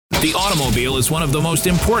The automobile is one of the most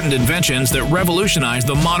important inventions that revolutionized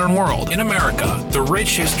the modern world. In America, the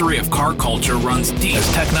rich history of car culture runs deep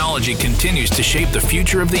as technology continues to shape the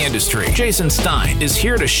future of the industry. Jason Stein is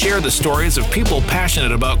here to share the stories of people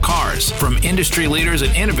passionate about cars, from industry leaders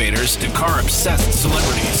and innovators to car-obsessed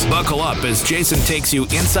celebrities. Buckle up as Jason takes you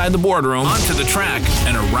inside the boardroom, onto the track,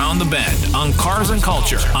 and around the bend on Cars and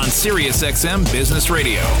Culture on SiriusXM Business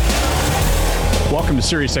Radio. Welcome to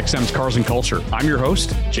SiriusXM's Cars and Culture. I'm your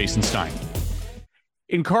host, Jason Stein.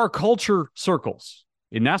 In car culture circles,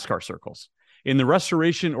 in NASCAR circles, in the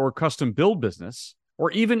restoration or custom build business,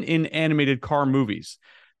 or even in animated car movies,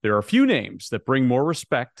 there are a few names that bring more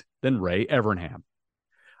respect than Ray Evernham.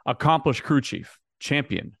 Accomplished crew chief,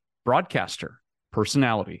 champion, broadcaster,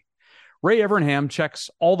 personality. Ray Evernham checks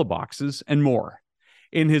all the boxes and more.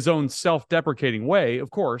 In his own self-deprecating way,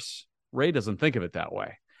 of course, Ray doesn't think of it that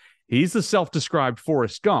way. He's the self-described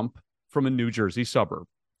Forrest Gump from a New Jersey suburb.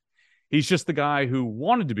 He's just the guy who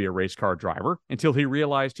wanted to be a race car driver until he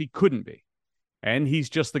realized he couldn't be. And he's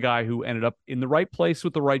just the guy who ended up in the right place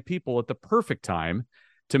with the right people at the perfect time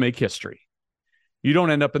to make history. You don't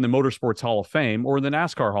end up in the Motorsports Hall of Fame or in the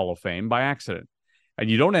NASCAR Hall of Fame by accident. And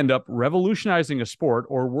you don't end up revolutionizing a sport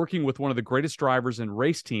or working with one of the greatest drivers and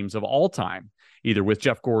race teams of all time, either with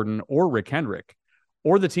Jeff Gordon or Rick Hendrick,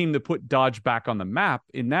 or the team that put Dodge back on the map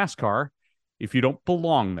in NASCAR, if you don't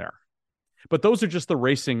belong there. But those are just the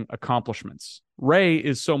racing accomplishments. Ray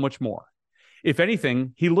is so much more. If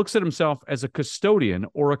anything, he looks at himself as a custodian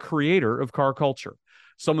or a creator of car culture,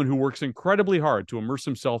 someone who works incredibly hard to immerse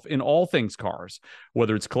himself in all things cars,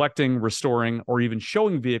 whether it's collecting, restoring, or even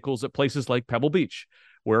showing vehicles at places like Pebble Beach,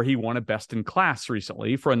 where he won a Best in Class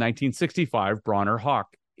recently for a 1965 Bronner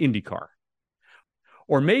Hawk Indy car.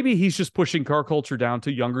 Or maybe he's just pushing car culture down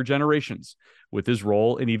to younger generations with his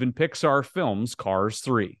role in even Pixar films Cars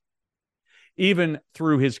 3. Even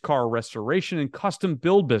through his car restoration and custom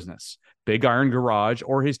build business, Big Iron Garage,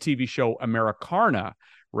 or his TV show Americana,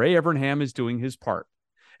 Ray Evernham is doing his part.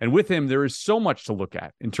 And with him, there is so much to look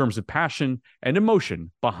at in terms of passion and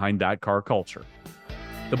emotion behind that car culture.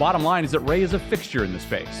 The bottom line is that Ray is a fixture in the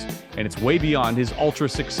space, and it's way beyond his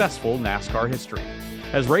ultra-successful NASCAR history.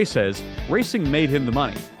 As Ray says, racing made him the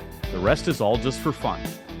money. The rest is all just for fun.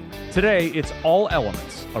 Today, it's all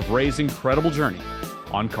elements of Ray's incredible journey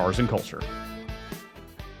on Cars and Culture.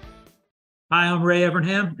 Hi, I'm Ray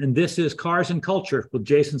Evernham, and this is Cars and Culture with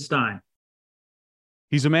Jason Stein.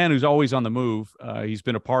 He's a man who's always on the move. He's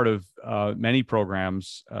been a part of many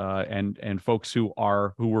programs and folks who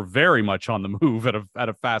were very much on the move at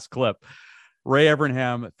a fast clip. Ray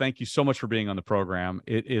Evernham, thank you so much for being on the program.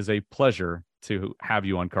 It is a pleasure to have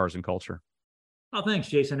you on Cars and Culture. Oh, thanks,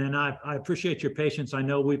 Jason. And I appreciate your patience. I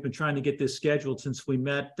know we've been trying to get this scheduled since we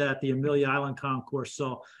met at the Amelia Island Concourse.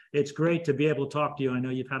 So it's great to be able to talk to you. I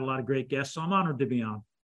know you've had a lot of great guests, so I'm honored to be on.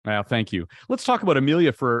 Well, thank you. Let's talk about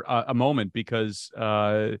Amelia for a moment, because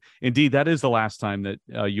indeed, that is the last time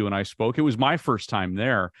that you and I spoke. It was my first time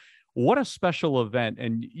there. What a special event.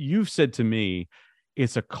 And you've said to me,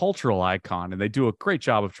 it's a cultural icon, and they do a great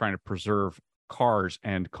job of trying to preserve cars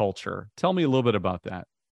and culture. Tell me a little bit about that.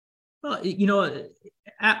 Well, you know,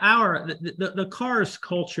 the cars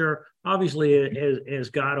culture obviously has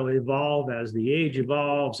got to evolve as the age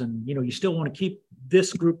evolves, and you know, you still want to keep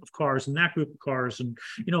this group of cars and that group of cars, and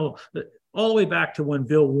you know, all the way back to when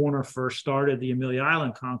Bill Warner first started the Amelia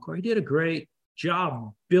Island Concours. He did a great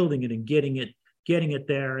job building it and getting it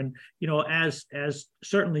there, and you know, as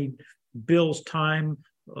certainly Bill's time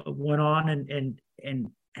went on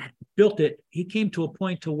and built it, he came to a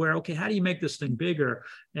point to where, okay, how do you make this thing bigger?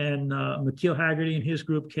 And McKeel Haggerty and his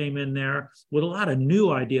group came in there with a lot of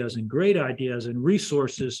new ideas and great ideas and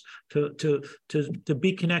resources to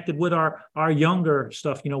be connected with our younger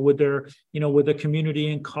stuff, you know, with the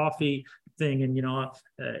community and coffee thing, and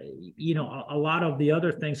a lot of the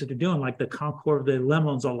other things that they're doing, like the Concours de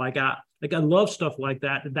Lemons, or I love stuff like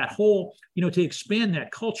that. That whole, you know, to expand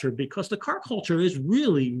that culture, because the car culture is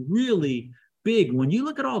really, really big. When you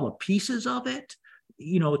look at all the pieces of it,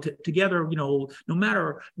 you know, together, you know, no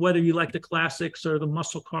matter whether you like the classics or the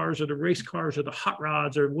muscle cars or the race cars or the hot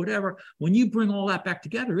rods or whatever, when you bring all that back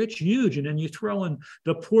together, it's huge. And then you throw in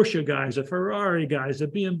the Porsche guys, the Ferrari guys, the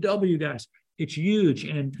BMW guys, it's huge.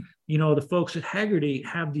 And, you know, the folks at Haggerty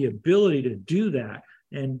have the ability to do that.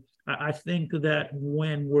 And I think that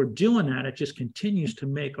when we're doing that, it just continues to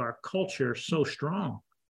make our culture so strong.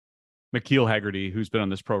 McKeel Haggerty, who's been on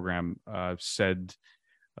this program, said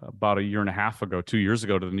about a year and a half ago, 2 years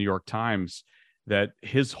ago, to the New York Times, that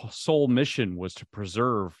his sole mission was to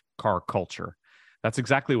preserve car culture. That's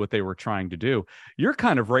exactly what they were trying to do. You're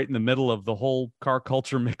kind of right in the middle of the whole car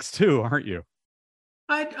culture mix too, aren't you?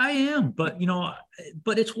 I am, but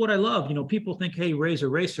but it's what I love. People think, hey, Ray's a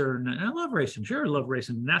racer, and I love racing. Sure, I love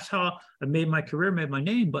racing, and that's how I made my career, made my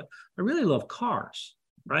name. But I really love cars,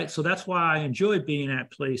 right? So that's why I enjoy being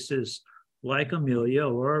at places like Amelia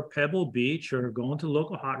or Pebble Beach or going to the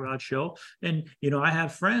local hot rod show. And I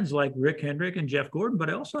have friends like Rick Hendrick and Jeff Gordon, but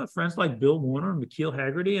I also have friends like Bill Warner and McKeel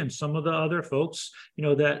Haggerty and some of the other folks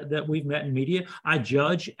that we've met in media. I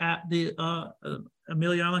judge at the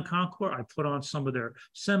Amelia Island Concours. I put on some of their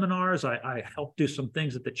seminars. I help do some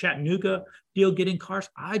things at the Chattanooga deal getting cars.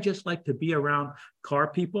 I just like to be around car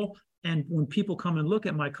people. And when people come and look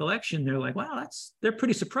at my collection, they're like, wow, they're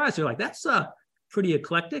pretty surprised. They're like, that's pretty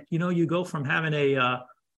eclectic. You go from having a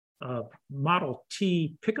Model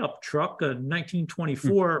T pickup truck, a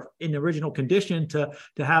 1924 in the original condition to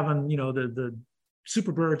having, the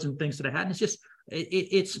Superbirds and things that I had. And it's just,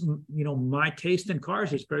 it's my taste in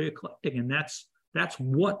cars is very eclectic. And that's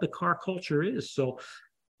what the car culture is. So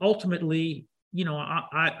ultimately,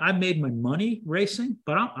 I made my money racing,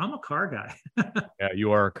 but I'm a car guy. Yeah,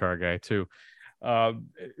 you are a car guy too.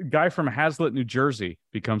 Guy from Hazlet, New Jersey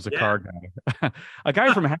becomes a car guy. a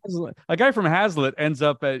guy from Hazlet ends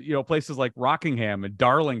up at places like Rockingham and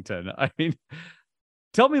Darlington. I mean,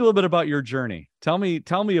 tell me a little bit about your journey. Tell me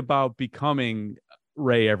about becoming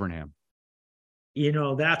Ray Evernham.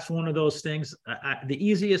 That's one of those things. The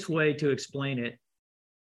easiest way to explain it,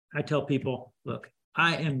 I tell people, look,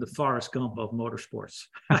 I am the Forrest Gump of motorsports.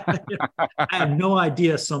 I have no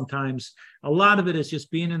idea sometimes. A lot of it is just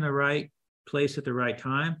being in the right place at the right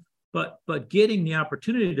time. But getting the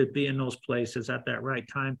opportunity to be in those places at that right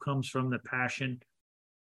time comes from the passion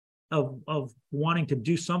of wanting to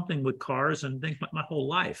do something with cars and think my whole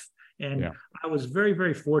life. And I was very,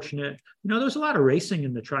 very fortunate. There's a lot of racing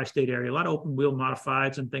in the tri-state area, a lot of open wheel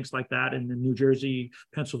modifieds and things like that in the New Jersey,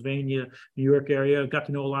 Pennsylvania, New York area. Got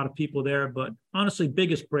to know a lot of people there. But honestly,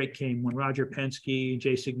 biggest break came when Roger Penske,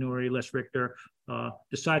 Jay Signori, Les Richter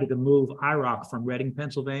decided to move IROC from Reading,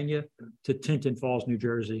 Pennsylvania to Tinton Falls, New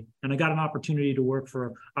Jersey. And I got an opportunity to work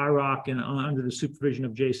for IROC and under the supervision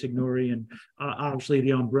of Jay Signori and obviously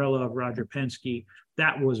the umbrella of Roger Penske.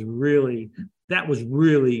 That was really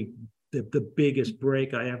the biggest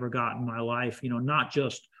break I ever got in my life. Not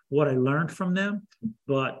just what I learned from them,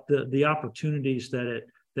 but the opportunities that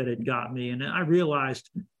it got me. And I realized,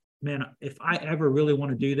 man, if I ever really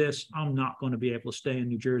want to do this, I'm not going to be able to stay in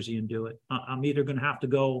New Jersey and do it. I'm either going to have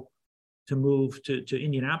to move to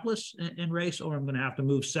Indianapolis and race, or I'm going to have to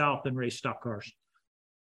move south and race stock cars.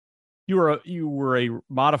 You were a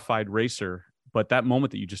modified racer, but that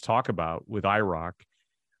moment that you just talk about with IROC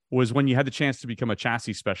was when you had the chance to become a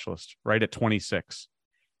chassis specialist, right at 26.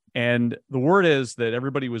 And the word is that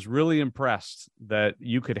everybody was really impressed that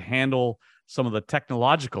you could handle some of the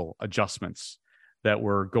technological adjustments that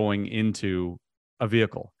were going into a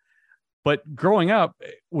vehicle. But growing up,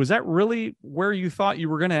 was that really where you thought you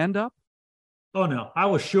were going to end up? Oh no, I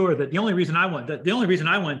was sure that the only reason I went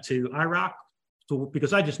to IROC,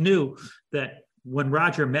 because I just knew that when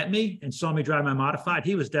Roger met me and saw me drive my modified,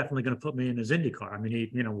 he was definitely going to put me in his Indy car. I mean,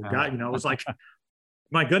 it was like,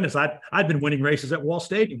 my goodness, I'd been winning races at Wall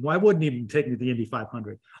Stadium. Why wouldn't he even take me to the Indy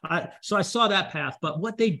 500? So I saw that path. But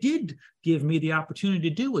what they did give me the opportunity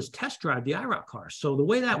to do was test drive the IROC cars. So the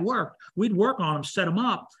way that worked, we'd work on them, set them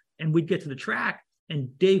up, and we'd get to the track.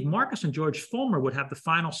 And Dave Marcus and George Fulmer would have the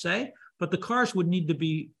final say, but the cars would need to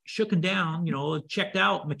be shooken down, checked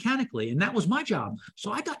out mechanically. And that was my job.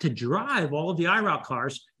 So I got to drive all of the IROC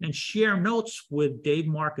cars and share notes with Dave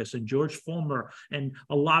Marcus and George Fulmer and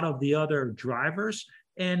a lot of the other drivers.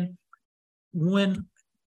 And when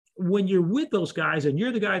you're with those guys and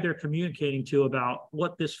you're the guy they're communicating to about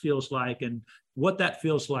what this feels like and what that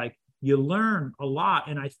feels like, you learn a lot.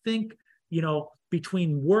 And I think,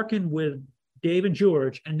 between working with Dave and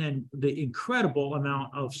George, and then the incredible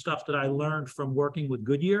amount of stuff that I learned from working with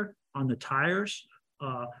Goodyear on the tires,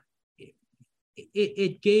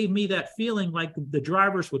 it gave me that feeling like the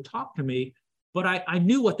drivers would talk to me, but I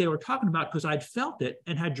knew what they were talking about because I'd felt it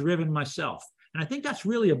and had driven myself. And I think that's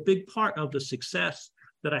really a big part of the success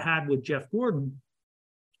that I had with Jeff Gordon.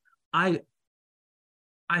 I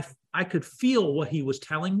could feel what he was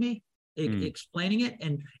telling me, explaining it,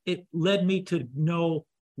 and it led me to know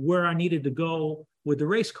where I needed to go with the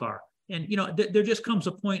race car. And, there just comes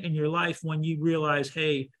a point in your life when you realize,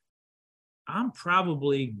 hey, I'm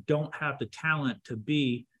probably don't have the talent to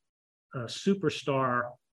be a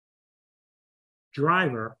superstar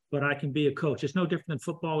driver, but I can be a coach. It's no different than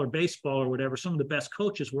football or baseball or whatever. Some of the best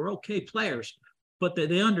coaches were okay players, but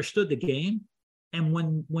they understood the game And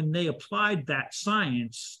when they applied that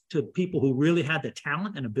science to people who really had the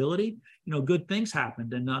talent and ability, good things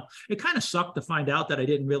happened. And it kind of sucked to find out that I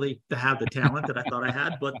didn't really have the talent that I thought I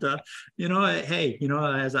had. But hey,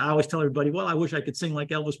 as I always tell everybody, well, I wish I could sing like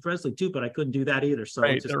Elvis Presley too, but I couldn't do that either. So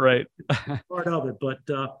right, it's right. part of it. But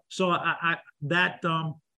so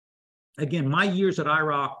again, my years at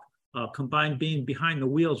IROC combined being behind the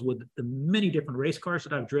wheels with the many different race cars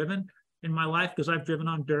that I've driven in my life, because I've driven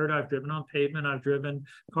on dirt, I've driven on pavement, I've driven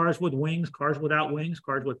cars with wings, cars without wings,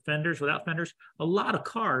 cars with fenders, without fenders, a lot of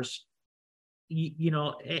cars,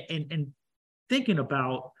 and thinking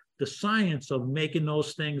about the science of making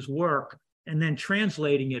those things work and then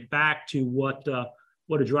translating it back to what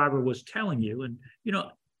a driver was telling you. And,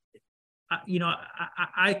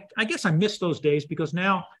 I guess I miss those days, because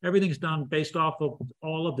now everything's done based off of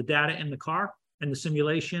all of the data in the car and the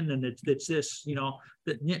simulation, and it's this,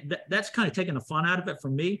 that's kind of taking the fun out of it for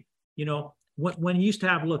me. When you used to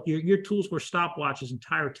have, look, your tools were stopwatches and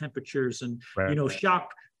tire temperatures and right.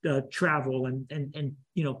 Shock travel and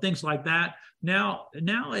things like that. Now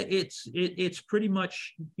it's pretty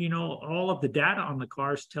much all of the data on the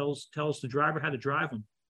cars tells the driver how to drive them.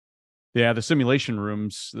 Yeah, the simulation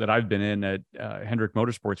rooms that I've been in at Hendrick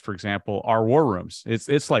Motorsports, for example, are war rooms.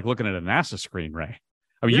 It's like looking at a NASA screen, Ray.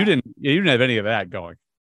 I mean, yeah. you didn't have any of that going.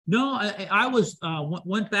 No, I was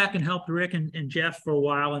went back and helped Rick and Jeff for a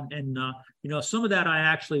while, and some of that I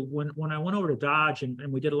actually when I went over to Dodge and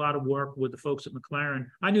we did a lot of work with the folks at McLaren,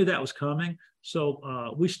 I knew that was coming.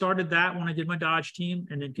 So we started that when I did my Dodge team,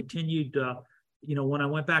 and then continued. When I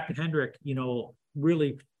went back to Hendrick,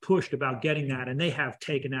 really pushed about getting that, and they have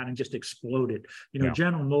taken that and just exploded. Yeah.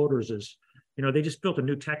 General Motors is, they just built a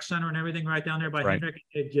new tech center and everything right down there by right. Hendrick.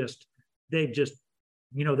 They've just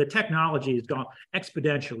the technology has gone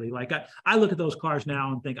exponentially. Like I look at those cars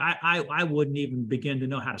now and think I wouldn't even begin to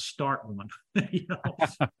know how to start one.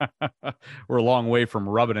 We're a long way from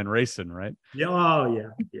rubbing and racing, right? Yeah. Oh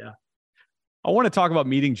yeah. I want to talk about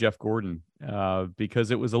meeting Jeff Gordon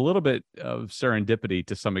because it was a little bit of serendipity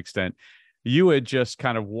to some extent. You had just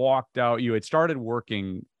kind of walked out. You had started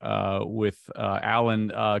working with Alan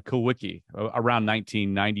Kulwicki around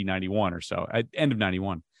 1990, 91 or so, at end of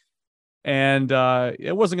 91. And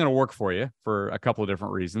it wasn't going to work for you for a couple of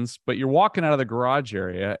different reasons, but you're walking out of the garage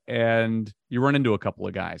area and you run into a couple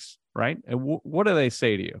of guys, right? And what do they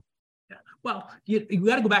say to you? Yeah. Well, you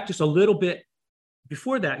got to go back just a little bit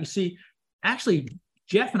before that. You see, actually,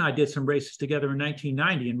 Jeff and I did some races together in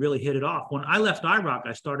 1990 and really hit it off. When I left IROC,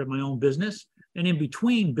 I started my own business. And in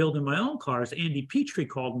between building my own cars, Andy Petrie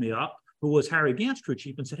called me up, who was Harry Gant's crew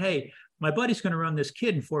chief, and said, hey, my buddy's going to run this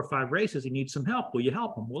kid in 4 or 5 races. He needs some help. Will you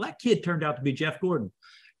help him? Well, that kid turned out to be Jeff Gordon.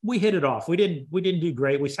 We hit it off. We didn't do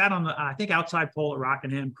great. We sat on the, I think, outside pole at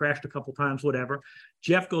Rockingham, crashed a couple times, whatever.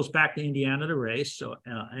 Jeff goes back to Indiana to race. So,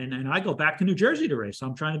 and I go back to New Jersey to race. So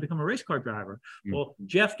I'm trying to become a race car driver. Mm-hmm. Well,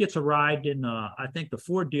 Jeff gets a ride in, I think, the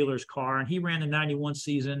Ford dealer's car, and he ran the 91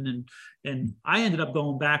 season. And I ended up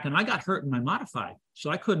going back, and I got hurt in my modified.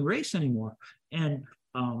 So I couldn't race anymore. And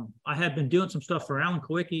I had been doing some stuff for Alan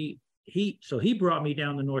Kulwicki. So he brought me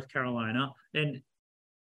down to North Carolina, and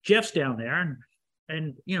Jeff's down there,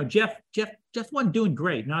 and Jeff wasn't doing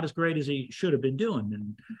great, not as great as he should have been doing.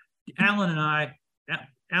 And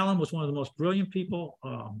Alan was one of the most brilliant people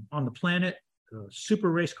on the planet, super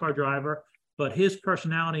race car driver, but his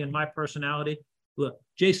personality and my personality, look,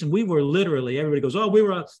 Jason, we were literally, everybody goes, oh, we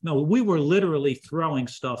were literally throwing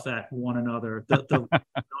stuff at one another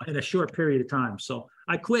in a short period of time. So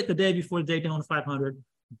I quit the day before the Daytona 500,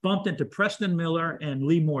 bumped into Preston Miller and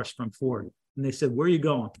Lee Morse from Ford. And they said, where are you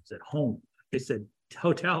going? I said, home. They said,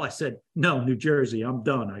 hotel. I said, no, New Jersey. I'm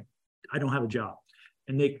done. I don't have a job.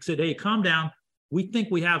 And they said, hey, calm down. We think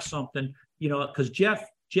we have something, because Jeff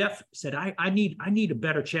said, I need a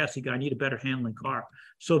better chassis guy. I need a better handling car.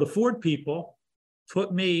 So the Ford people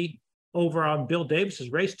put me over on Bill Davis's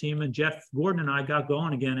race team, and Jeff Gordon and I got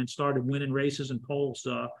going again and started winning races and poles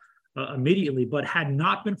immediately. But had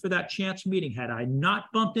not been for that chance meeting, had I not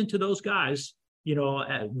bumped into those guys,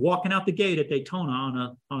 walking out the gate at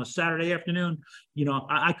Daytona on a Saturday afternoon,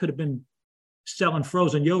 I could have been selling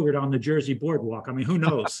frozen yogurt on the Jersey boardwalk. I mean, who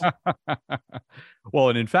knows? Well,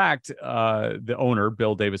 and in fact, the owner,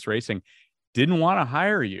 Bill Davis Racing, didn't want to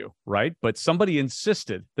hire you, right? But somebody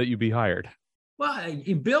insisted that you be hired. Well,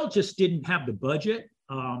 Bill just didn't have the budget,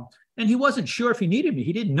 and he wasn't sure if he needed me.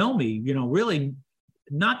 He didn't know me, really.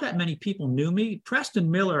 Not that many people knew me. Preston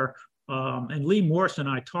Miller and Lee Morse and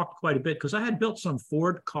I talked quite a bit because I had built some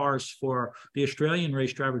Ford cars for the Australian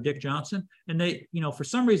race driver Dick Johnson, and they, for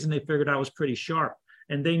some reason they figured I was pretty sharp,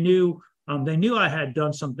 and they knew I had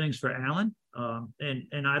done some things for Alan,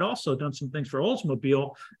 And I'd also done some things for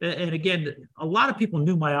Oldsmobile. And again, a lot of people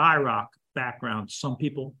knew my IROC background. Some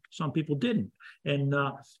people didn't. And,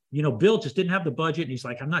 Bill just didn't have the budget. And he's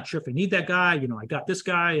like, I'm not sure if I need that guy. I got this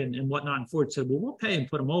guy and whatnot. And Ford said, well, we'll pay and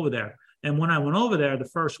put him over there. And when I went over there the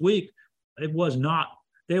first week, it was not,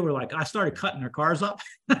 they were like, I started cutting their cars up,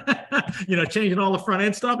 changing all the front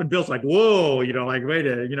end stuff. And Bill's like, whoa, like, wait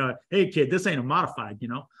a, hey kid, this ain't a modified,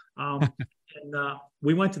 and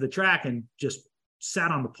we went to the track and just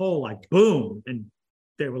sat on the pole, like boom. And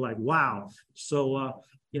they were like, wow. So,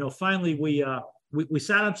 finally we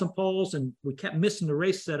sat on some poles and we kept missing the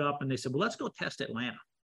race setup. And they said, well, let's go test Atlanta.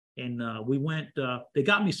 And we went, they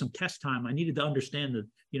got me some test time. I needed to understand the,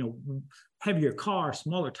 heavier car,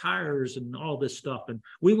 smaller tires and all this stuff. And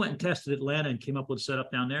we went and tested Atlanta and came up with a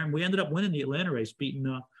setup down there. And we ended up winning the Atlanta race,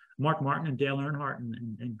 beating Mark Martin and Dale Earnhardt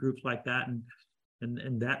and groups like that.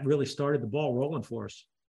 And that really started the ball rolling for us.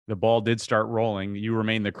 The ball did start rolling. You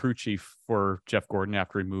remained the crew chief for Jeff Gordon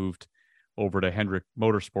after he moved over to Hendrick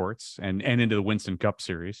Motorsports and into the Winston Cup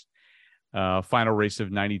Series. Final race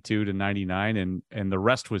of 92 to 99, and the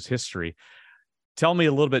rest was history. Tell me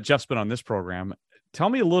a little bit, Jeff's been on this program. Tell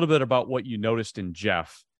me a little bit about what you noticed in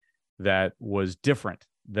Jeff that was different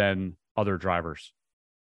than other drivers.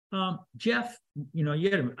 Jeff,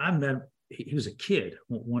 I met him, he was a kid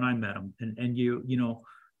when I met him. And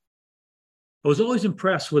I was always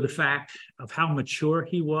impressed with the fact of how mature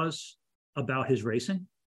he was about his racing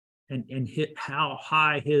and how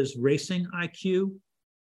high his racing IQ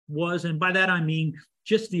was. And by that, I mean,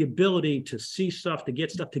 just the ability to see stuff, to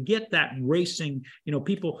get that racing,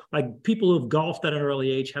 people who have golfed at an early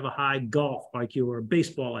age have a high golf IQ or a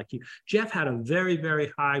baseball IQ. Jeff had a very,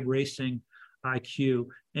 very high racing IQ,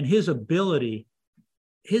 and his ability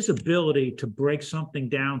to break something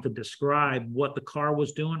down to describe what the car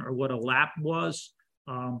was doing or what a lap was,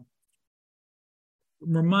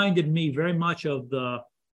 reminded me very much of the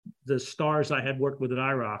stars I had worked with at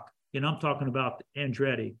IROC. I'm talking about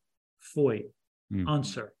Andretti, Foyt,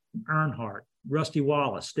 Unser, Earnhardt, Rusty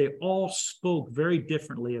Wallace. They all spoke very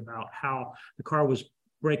differently about how the car was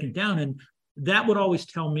breaking down. And that would always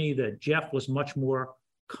tell me that Jeff was much more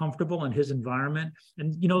comfortable in his environment.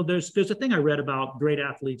 And, there's a thing I read about great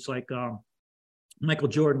athletes like Michael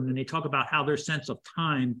Jordan, and they talk about how their sense of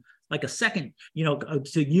time, like a second, to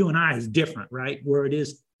you and I is different, right? Where it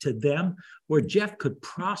is to them, where Jeff could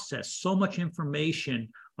process so much information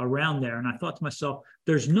around there. And I thought to myself,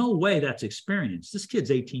 there's no way that's experience. This kid's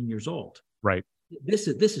 18 years old. Right. This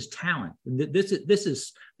is talent. This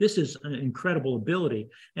is an incredible ability.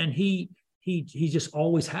 And he just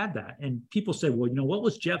always had that. And people say, well, what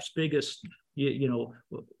was Jeff's biggest,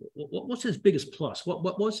 what's his biggest plus?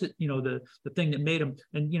 What was it, the thing that made him,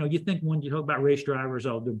 and, you think when you talk about race drivers,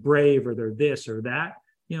 oh, they're brave or they're this or that,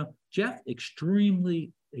 Jeff,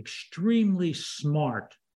 extremely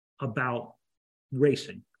smart about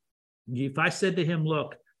racing. If I said to him,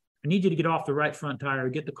 look, I need you to get off the right front tire,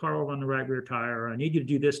 get the car over on the right rear tire, or I need you to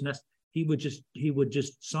do this and that, he would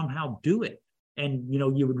just somehow do it. And,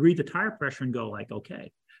 you would read the tire pressure and go like,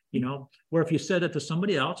 okay, where if you said it to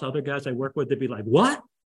somebody else, other guys I work with, they'd be like, what?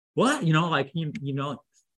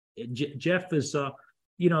 Jeff is,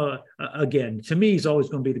 again, to me, he's always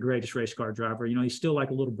going to be the greatest race car driver. He's still like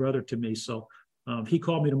a little brother to me. So he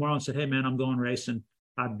called me tomorrow and said, hey man, I'm going racing.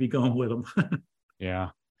 I'd be going with him. Yeah.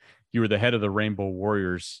 You were the head of the Rainbow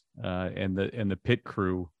Warriors, and the pit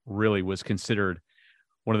crew really was considered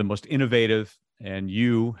one of the most innovative, and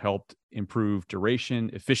you helped improve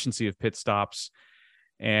duration, efficiency of pit stops.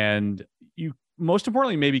 And you, most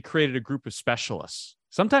importantly, maybe created a group of specialists.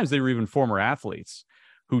 Sometimes they were even former athletes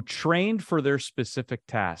who trained for their specific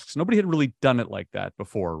tasks. Nobody had really done it like that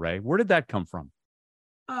before, Ray. Where did that come from?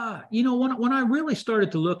 When I really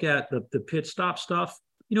started to look at the pit stop stuff,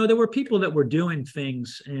 there were people that were doing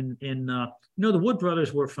things the Wood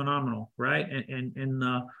brothers were phenomenal, right? And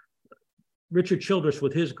Richard Childress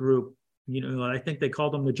with his group, I think they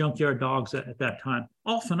called them the junkyard dogs at that time.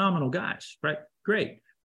 All phenomenal guys, right? Great.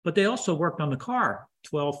 But they also worked on the car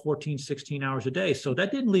 12, 14, 16 hours a day. So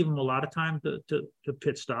that didn't leave them a lot of time to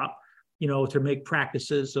pit stop, to make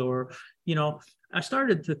practices or, I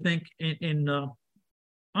started to think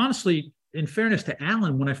honestly, in fairness to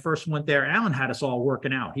Alan, when I first went there, Alan had us all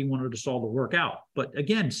working out. He wanted us all to work out. But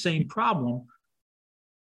again, same problem.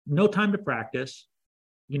 No time to practice.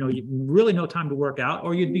 You really no time to work out,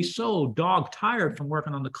 or you'd be so dog tired from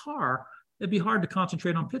working on the car, it'd be hard to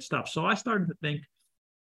concentrate on pit stops. So I started to think,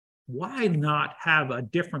 why not have a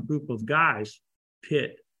different group of guys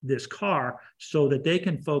pit this car so that they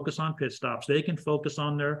can focus on pit stops. They can focus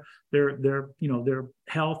on their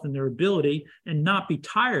health and their ability, and not be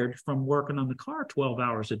tired from working on the car 12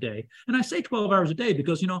 hours a day. And I say 12 hours a day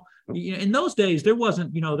because, in those days, there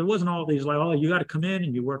wasn't all these like, oh, you got to come in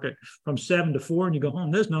and you work it from 7 to 4 and you go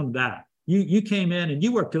home. There's none of that. You came in and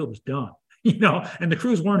you worked till it was done, and the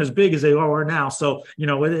crews weren't as big as they are now. So,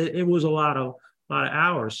 it was a lot of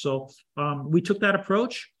hours. So we took that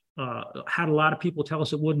approach. Had a lot of people tell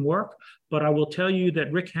us it wouldn't work, but I will tell you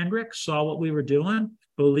that Rick Hendrick saw what we were doing,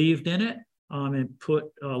 believed in it, and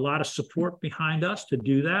put a lot of support behind us to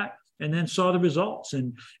do that, and then saw the results.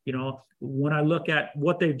 And, when I look at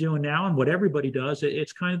what they're doing now and what everybody does,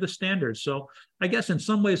 it's kind of the standard. So I guess in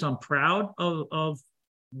some ways I'm proud of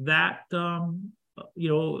that,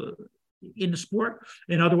 in the sport.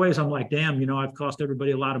 In other ways, I'm like, damn, I've cost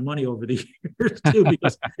everybody a lot of money over the years too,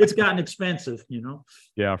 because it's gotten expensive,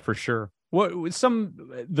 Yeah, for sure.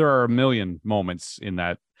 There are a million moments in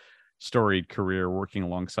that storied career working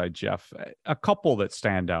alongside Jeff. A couple that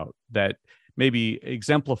stand out that maybe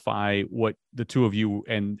exemplify what the two of you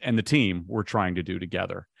and the team were trying to do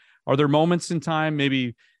together. Are there moments in time?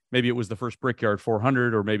 Maybe it was the first Brickyard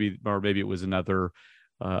 400, or maybe it was another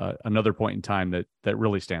point in time that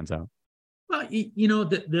really stands out. Well,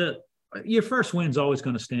 your first win's always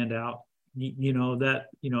going to stand out.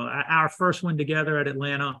 Our first win together at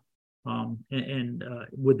Atlanta, and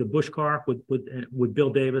with the Busch car with Bill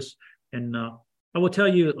Davis, and I will tell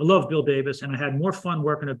you, I love Bill Davis, and I had more fun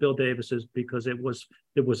working at Bill Davis's because it was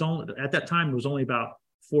only at that time it was only about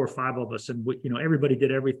 4 or 5 of us, and everybody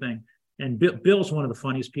did everything. And Bill's one of the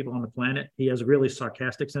funniest people on the planet. He has a really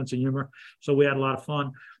sarcastic sense of humor, so we had a lot of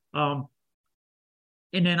fun.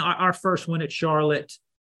 And then our first win at Charlotte,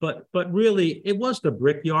 but really it was the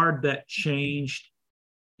Brickyard that changed.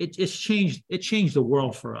 It changed the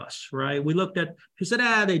world for us, right? We looked at, he said,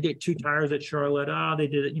 they did 2 tires at Charlotte. They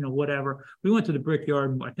did it, whatever. We went to the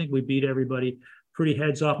Brickyard, and I think we beat everybody pretty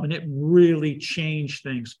heads up, and it really changed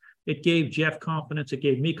things. It gave Jeff confidence. It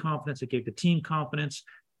gave me confidence. It gave the team confidence.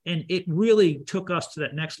 And it really took us to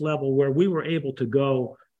that next level where we were able to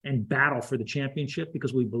go and battle for the championship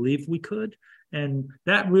because we believed we could. And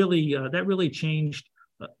that really changed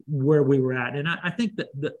where we were at. And I think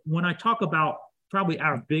that when I talk about probably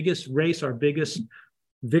our biggest race, our biggest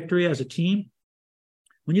victory as a team,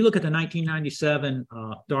 when you look at the 1997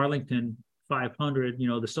 Darlington 500,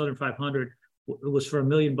 the Southern 500, it was for $1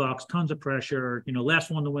 million, tons of pressure. Last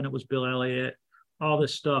one to win it was Bill Elliott, all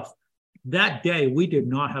this stuff. That day, we did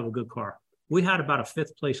not have a good car. We had about a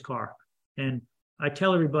 5th place car. And I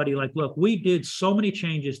tell everybody, like, look, we did so many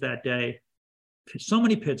changes that day, so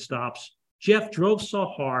many pit stops. Jeff drove so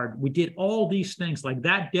hard. We did all these things. Like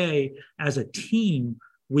that day, as a team,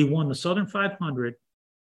 we won the Southern 500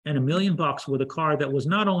 and $1 million with a car that was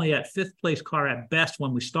not only at 5th place car at best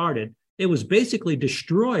when we started, it was basically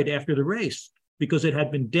destroyed after the race because it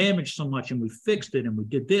had been damaged so much, and we fixed it, and we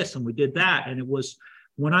did this and we did that. And it was,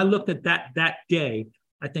 when I looked at that day,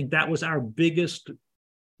 I think that was our biggest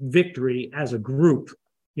victory as a group,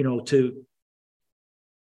 to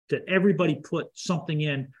everybody put something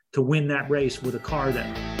in to win that race with a car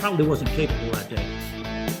that probably wasn't capable that day.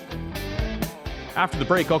 After the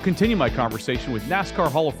break, I'll continue my conversation with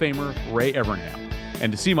NASCAR Hall of Famer Ray Evernham.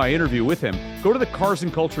 And to see my interview with him, go to the Cars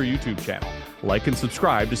and Culture YouTube channel. Like and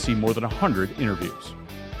subscribe to see more than 100 interviews.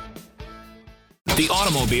 The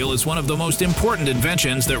automobile is one of the most important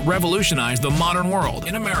inventions that revolutionized the modern world.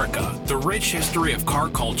 In America, the rich history of car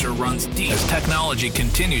culture runs deep as technology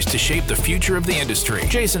continues to shape the future of the industry.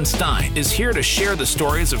 Jason Stein is here to share the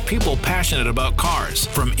stories of people passionate about cars,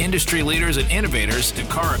 from industry leaders and innovators to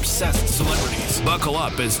car-obsessed celebrities. Buckle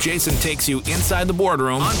up as Jason takes you inside the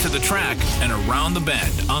boardroom, onto the track, and around the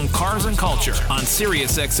bend on Cars and Culture on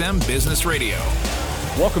SiriusXM Business Radio.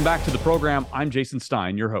 Welcome back to the program. I'm Jason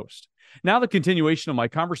Stein, your host. Now the continuation of my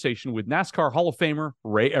conversation with NASCAR Hall of Famer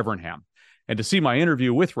Ray Evernham. And to see my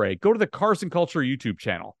interview with Ray, go to the Cars and Culture YouTube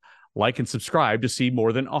channel. Like and subscribe to see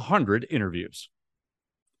more than 100 interviews.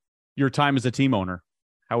 Your time as a team owner,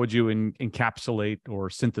 how would you encapsulate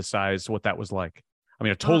or synthesize what that was like? I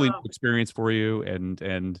mean, a totally new experience for you,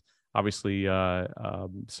 and obviously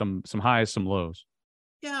some highs, some lows.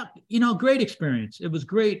 Yeah, great experience. It was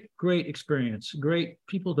great experience. Great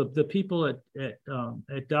people. The people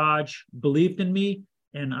at Dodge believed in me,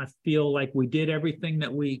 and I feel like we did everything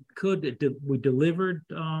that we could. We delivered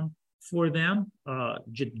for them.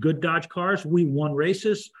 Good Dodge cars. We won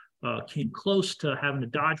races. Came close to having a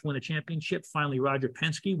Dodge win a championship. Finally, Roger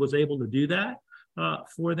Penske was able to do that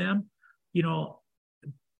for them.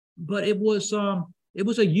 But it was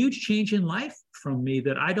a huge change in life from me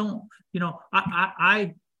that I don't,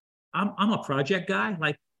 I'm a project guy.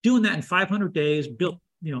 Like doing that in 500 days, built,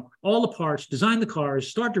 all the parts, designed the cars,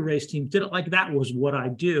 started the race team, did it like that was what I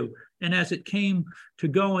do. And as it came to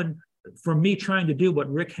going from me trying to do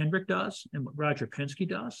what Rick Hendrick does and what Roger Penske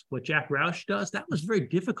does, what Jack Roush does, that was very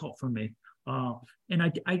difficult for me.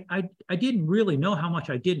 And I didn't really know how much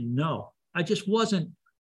I didn't know. I just wasn't,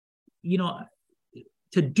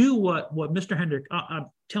 to do what Mr. Hendrick, I'm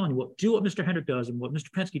telling you, do what Mr. Hendrick does and what Mr.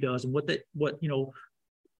 Penske does and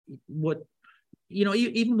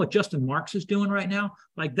even what Justin Marks is doing right now,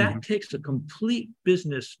 like that takes a complete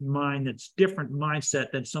business mind that's different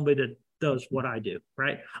mindset than somebody that does what I do,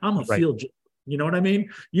 right? I'm a field, you know what I mean?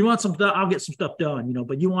 You want some stuff, I'll get some stuff done,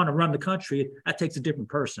 but you want to run the country, that takes a different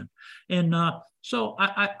person. And so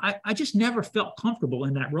I just never felt comfortable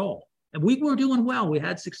in that role. And we were doing well. We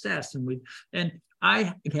had success, and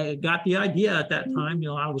I got the idea at that time,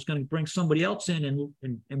 I was going to bring somebody else in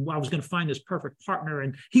and I was going to find this perfect partner,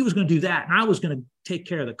 and he was going to do that. And I was going to take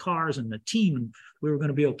care of the cars and the team, and we were going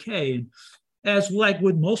to be okay. And as like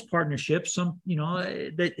with most partnerships,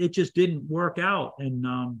 that it just didn't work out. And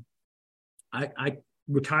I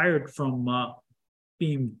retired from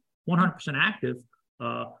being 100% active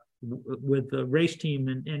with the race team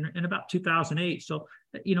in about 2008. So,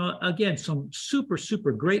 again, some super,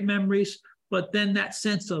 super great memories. But then that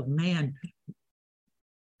sense of, man,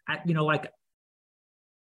 and I've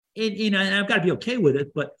got to be okay with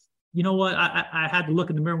it. But you know what? I had to look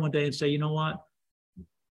in the mirror one day and say, you know what?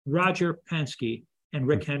 Roger Penske and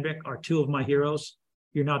Rick Hendrick are two of my heroes.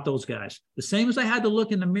 You're not those guys. The same as I had to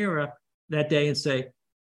look in the mirror that day and say,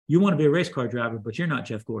 you want to be a race car driver, but you're not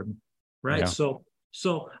Jeff Gordon, right? Yeah.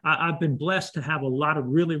 So I've been blessed to have a lot of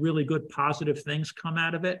really, really good positive things come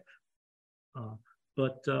out of it.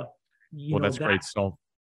 That's great self.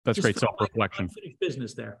 That's great self-reflection. Unfinished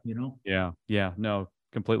business there, Yeah, no,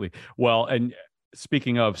 completely. Well, and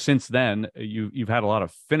speaking of, since then, you've had a lot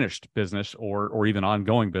of finished business or even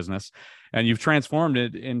ongoing business, and you've transformed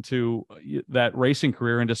it into that racing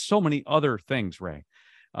career into so many other things, Ray.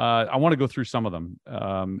 I want to go through some of them,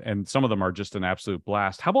 and some of them are just an absolute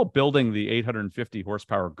blast. How about building the 850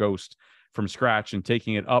 horsepower Ghost from scratch and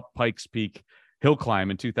taking it up Pikes Peak hill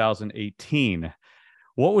climb in 2018?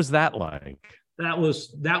 What was that like? That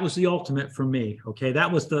was the ultimate for me. Okay,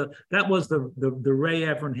 that was the Ray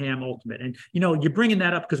Evernham ultimate. And you're bringing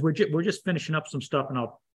that up because we're just finishing up some stuff, and a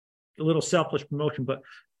little selfish promotion, but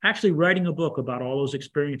actually writing a book about all those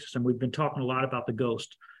experiences. And we've been talking a lot about the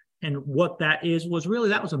Ghost, and what that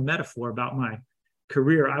was a metaphor about my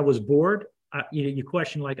career. I was bored. You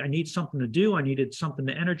question, like, I need something to do. I needed something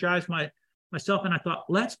to energize myself, and I thought,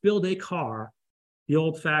 let's build a car the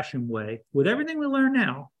old-fashioned way with everything we learn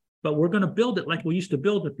now, but we're going to build it like we used to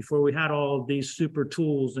build it before we had all of these super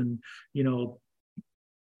tools and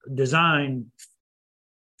design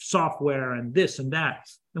software and this and that.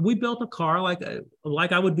 And we built a car like I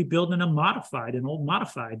would be building an old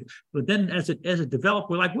modified. But then as it developed,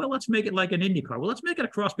 we're like, well, let's make it like an Indy car. Well, let's make it a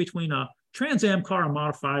cross between a Trans Am car, a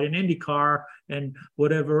modified, an Indy car, and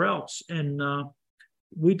whatever else. And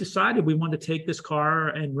we decided we wanted to take this car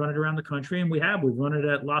and run it around the country, and we've run it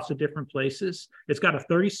at lots of different places. It's got a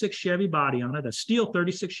 36 Chevy body on it, a steel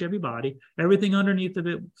 36 Chevy body. Everything underneath of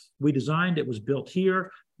it, we designed. It was built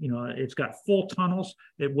here. It's got full tunnels.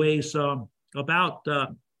 It weighs about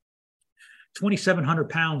 2,700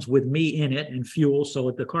 pounds with me in it and fuel. So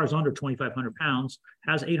if the car's under 2,500 pounds,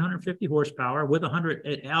 has 850 horsepower with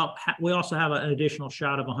 100. We also have an additional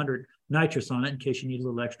shot of 100 nitrous on it in case you need a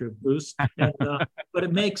little extra boost. And, but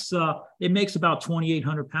it makes about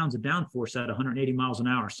 2,800 pounds of downforce at 180 miles an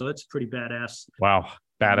hour. So it's pretty badass. Wow,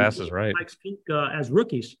 badass is right. Pikes Peak as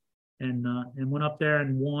rookies, and went up there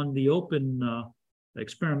and won the open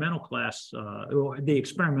experimental class. The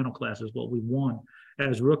experimental class is what we won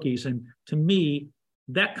as rookies. And to me,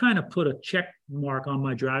 that kind of put a check mark on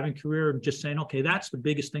my driving career, just saying, okay, that's the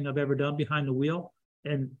biggest thing I've ever done behind the wheel.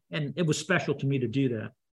 And it was special to me to do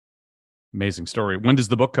that. Amazing story. When does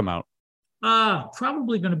the book come out?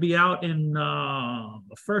 Probably going to be out in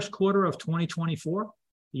the first quarter of 2024.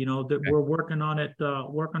 That we're working on it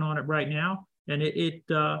right now. And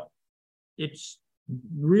it's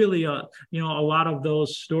really, a lot of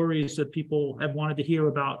those stories that people have wanted to hear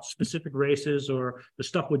about specific races or the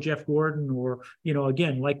stuff with Jeff Gordon or,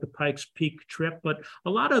 again, like the Pikes Peak trip, but a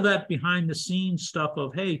lot of that behind the scenes stuff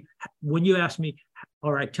of, hey, when you ask me,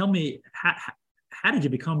 all right, tell me, how did you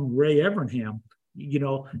become Ray Evernham?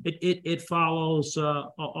 It follows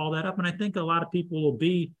all that up. And I think a lot of people will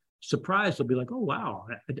be surprised. They'll be like, oh, wow,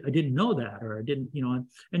 I didn't know that. Or I didn't,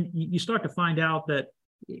 and you start to find out that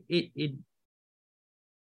it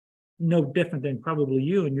no different than probably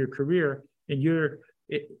you in your career. And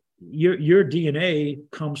your DNA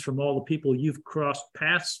comes from all the people you've crossed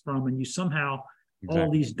paths from, and you somehow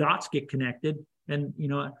all these dots get connected, and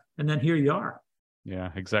and then here you are.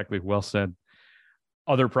 Yeah, exactly. Well said.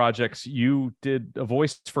 Other projects, you did a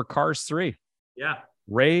voice for Cars 3. Yeah.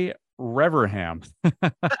 Ray Evernham.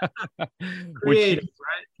 Creative,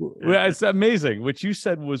 right? Yeah. It's amazing, which you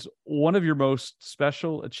said was one of your most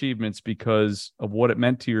special achievements because of what it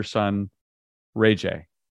meant to your son, Ray J.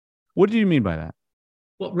 What do you mean by that?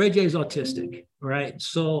 Well, Ray J is autistic, right?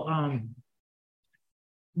 So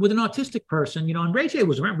with an autistic person, and Ray J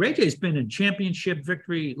was around. Ray J's been in championship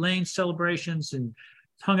victory lane celebrations and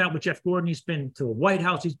hung out with Jeff Gordon. He's been to the White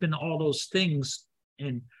House. He's been to all those things.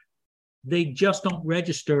 And they just don't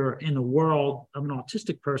register in the world of an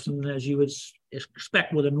autistic person as you would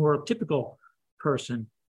expect with a neurotypical person.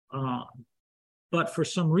 But for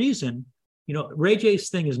some reason, Ray J's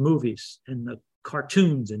thing is movies and the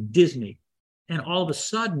cartoons and Disney. And all of a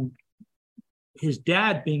sudden, his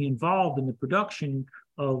dad being involved in the production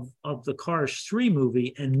of the Cars 3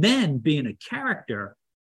 movie and then being a character,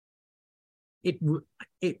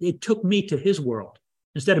 it took me to his world.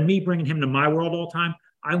 Instead of me bringing him to my world all the time,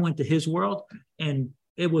 I went to his world, and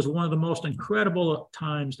it was one of the most incredible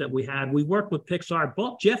times that we had. We worked with Pixar,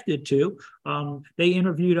 but Jeff did too. They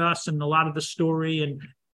interviewed us and a lot of the story, and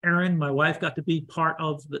Erin, my wife, got to be part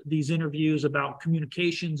of these interviews about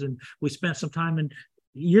communications, and we spent some time. And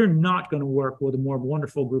you're not going to work with a more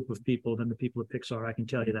wonderful group of people than the people at Pixar, I can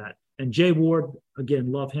tell you that. And Jay Ward,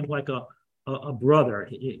 again, love him like a brother,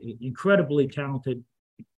 incredibly talented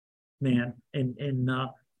man, and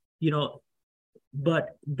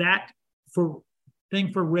but that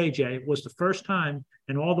thing for Ray J was the first time,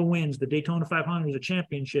 and all the wins, the Daytona 500, the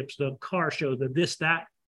championships, the car show, the this, that,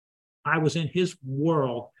 I was in his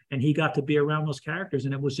world, and he got to be around those characters,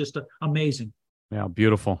 and it was just amazing. Yeah,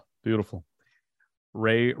 beautiful, beautiful.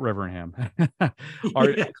 Ray Evernham.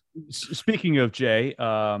 Yeah. Speaking of Jay,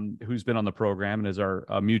 who's been on the program and is our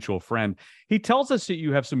mutual friend, he tells us that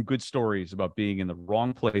you have some good stories about being in the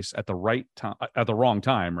wrong place at the right time, at the wrong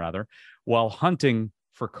time, rather, while hunting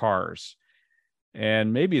for cars.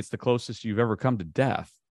 And maybe it's the closest you've ever come to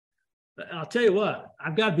death. I'll tell you what,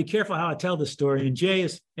 I've got to be careful how I tell this story. And Jay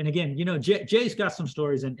is, and again, Jay's got some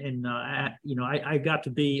stories, and I got to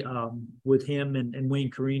be with him and Wayne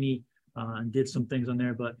Carini. And did some things on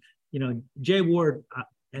there, but Jay Ward,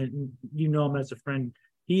 and him as a friend.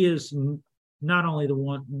 He is not only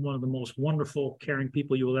one of the most wonderful, caring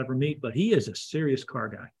people you will ever meet, but he is a serious car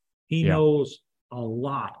guy. He knows a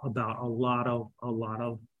lot about a lot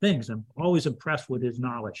of things. I'm always impressed with his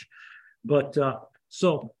knowledge. But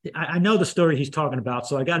so I know the story he's talking about,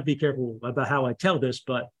 so I got to be careful about how I tell this.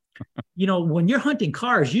 But when you're hunting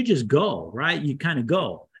cars, you just go, right? You kind of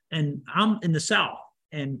go. And I'm in the South.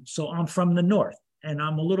 And so I'm from the North, and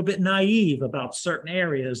I'm a little bit naive about certain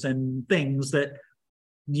areas and things that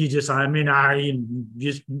I'm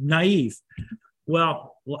just naive.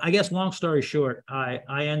 Well, I guess long story short,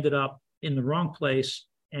 I ended up in the wrong place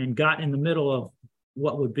and got in the middle of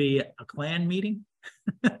what would be a Klan meeting.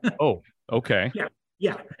 Oh, okay.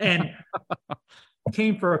 Yeah. And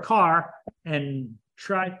came for a car, and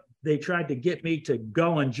they tried to get me to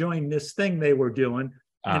go and join this thing they were doing.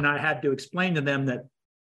 And I had to explain to them that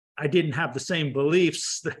I didn't have the same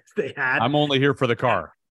beliefs that they had. I'm only here for the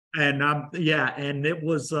car. And and it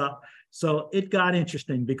was, so it got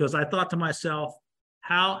interesting, because I thought to myself,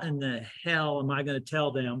 how in the hell am I going to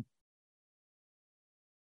tell them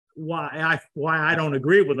why I don't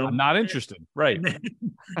agree with them? I'm not interested. Right.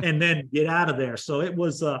 And then get out of there. So it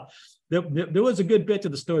was, there was a good bit to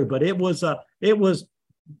the story, but it was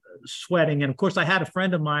sweating. And of course I had a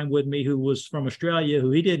friend of mine with me who was from Australia,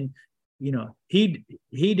 who he didn't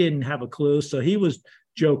have a clue. So he was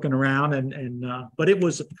joking around, but it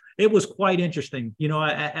was quite interesting.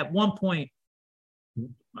 At one point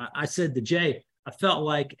I said to Jay, I felt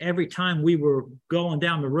like every time we were going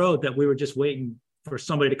down the road that we were just waiting for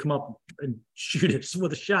somebody to come up and shoot us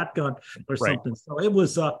with a shotgun or something. So it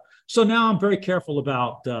was, so now I'm very careful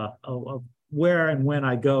about where and when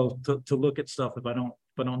I go to look at stuff if I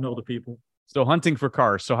don't know the people. So hunting for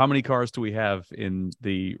cars. So how many cars do we have in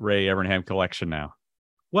the Ray Evernham collection now?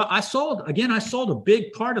 Well, I sold a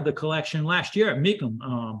big part of the collection last year at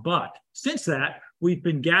Meekum. But since that, we've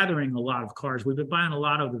been gathering a lot of cars. We've been buying a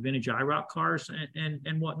lot of the vintage IROC cars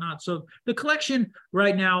and whatnot. So the collection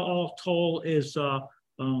right now, all told, is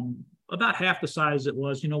about half the size it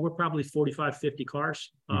was. We're probably 45, 50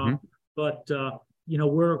 cars. But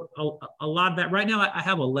we're a lot of that. Right now, I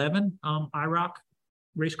have 11 IROC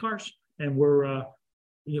race cars. And we're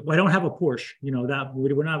I don't have a Porsche, that we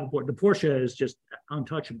don't have a Porsche. The Porsche is just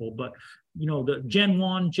untouchable, but the Gen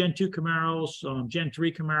 1, Gen 2 Camaros, Gen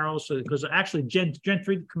 3 Camaros, because actually Gen 3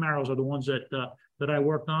 Camaros are the ones that I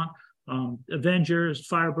worked on. Avengers,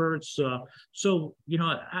 Firebirds.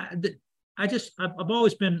 I've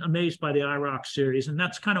always been amazed by the IROC series, and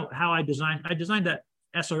that's kind of how I designed that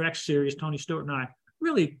SRX series, Tony Stewart and I,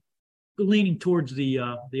 really leaning towards the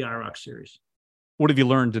IROC series. What have you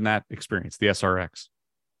learned in that experience, the SRX?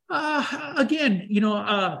 Again,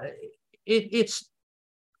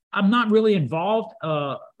 I'm not really involved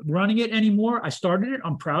running it anymore. I started it.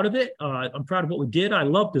 I'm proud of it. I'm proud of what we did. I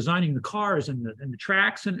love designing the cars and the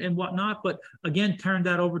tracks and whatnot. But again, turned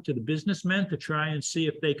that over to the businessmen to try and see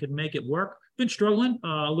if they could make it work. Been struggling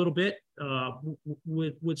a little bit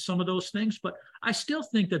with some of those things, but I still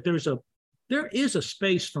think that there is a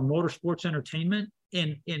space for motorsports entertainment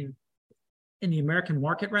in the American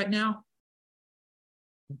market right now.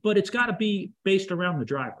 But it's got to be based around the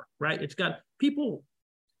driver, right? It's got people.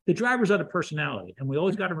 The drivers are the personality, and we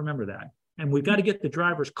always got to remember that. And we've got to get the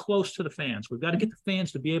drivers close to the fans. We've got to get the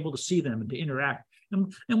fans to be able to see them and to interact.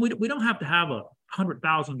 And we don't have to have a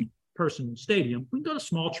 100,000 person stadium. We can go to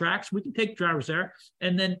small tracks. We can take drivers there,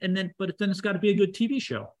 but then it's got to be a good TV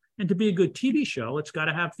show. And to be a good TV show, it's got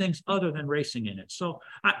to have things other than racing in it. So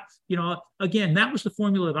again, that was the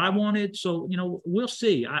formula that I wanted. So we'll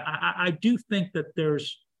see. I do think that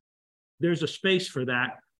there's a space for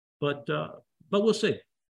that, but we'll see.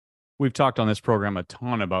 We've talked on this program a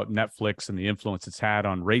ton about Netflix and the influence it's had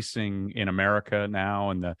on racing in America now.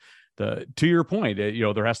 And the to your point,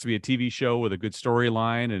 there has to be a TV show with a good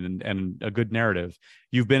storyline and a good narrative.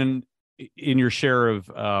 You've been in your share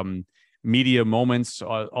of media moments,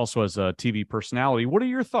 also as a TV personality. What are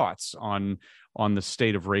your thoughts on the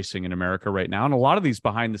state of racing in America right now, and a lot of these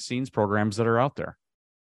behind the scenes programs that are out there?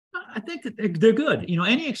 I think that they're good.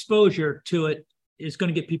 Any exposure to it is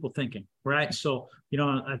going to get people thinking, right? So,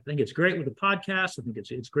 I think it's great with the podcast. I think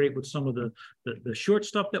it's great with some of the short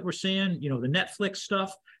stuff that we're seeing, the Netflix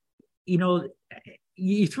stuff.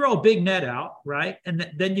 You throw a big net out, right? And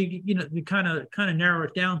then you kind of narrow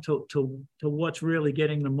it down to what's really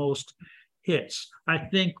getting the most hits. I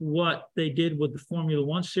think what they did with the Formula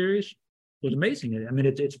One series was amazing. I mean,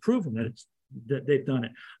 it's proven that they've done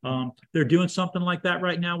it. They're doing something like that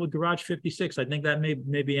right now with Garage 56. I think that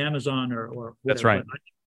may be Amazon or whatever. That's right.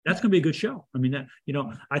 That's going to be a good show. I mean,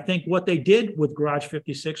 I think what they did with Garage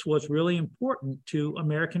 56 was really important to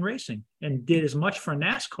American racing and did as much for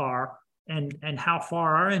NASCAR and how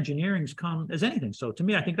far our engineering's come as anything. So to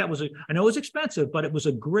me, I think that was I know it was expensive, but it was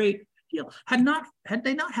a great deal. Had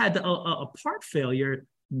they not had a part failure,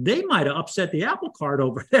 they might have upset the apple cart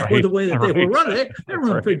over there with the way that they were running. They were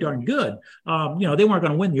running pretty darn good. They weren't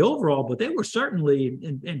going to win the overall, but they were certainly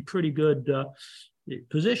in pretty good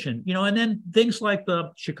position. And then things like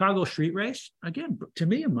the Chicago street race, again, to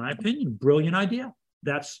me, in my opinion, brilliant idea.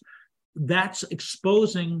 That's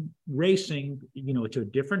exposing racing, to a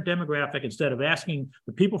different demographic. Instead of asking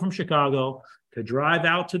the people from Chicago to drive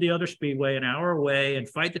out to the other speedway an hour away and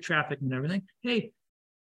fight the traffic and everything. Hey,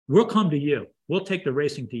 we'll come to you. We'll take the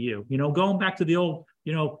racing to you. Going back to the old,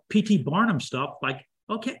 P.T. Barnum stuff, like,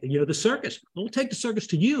 okay, the circus, we'll take the circus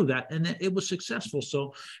to you. And it was successful.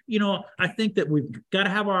 So, I think that we've got to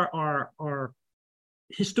have our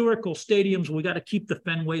historical stadiums. We got to keep the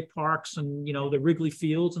Fenway Parks and, the Wrigley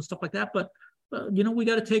Fields and stuff like that. But, we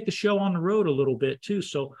got to take the show on the road a little bit too.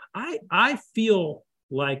 So I feel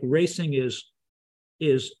like racing is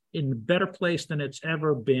in a better place than it's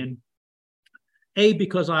ever been.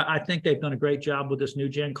 Because I think they've done a great job with this new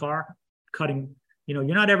gen car, cutting, you're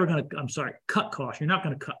not ever going to, cut costs. You're not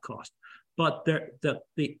going to cut costs. But the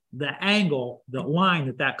angle, the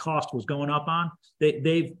line that cost was going up on,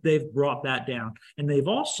 they've brought that down. And they've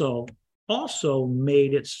also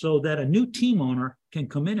made it so that a new team owner can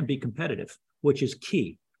come in and be competitive, which is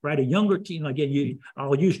key, right? A younger team, again,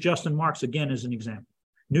 I'll use Justin Marks again as an example.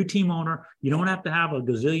 New team owner, you don't have to have a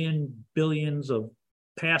gazillion billions of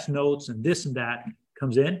past notes and this and that.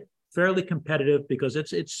 Comes in fairly competitive because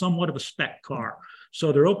it's somewhat of a spec car.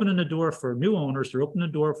 So they're opening the door for new owners. They're opening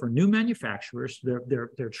the door for new manufacturers.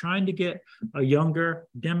 They're trying to get a younger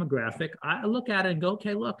demographic. I look at it and go,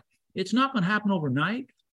 okay, look, it's not going to happen overnight,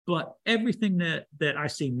 but everything that I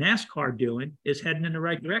see NASCAR doing is heading in the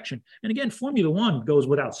right direction. And again, Formula One goes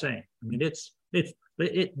without saying. I mean, just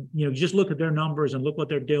look at their numbers and look what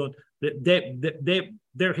they're doing.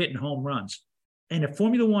 They're hitting home runs. And if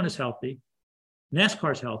Formula One is healthy,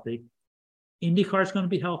 NASCAR is healthy, IndyCar is going to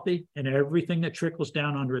be healthy, and everything that trickles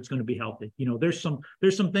down under it's going to be healthy. There's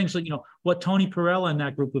some things like, what Tony Perella and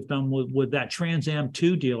that group have done with that Trans Am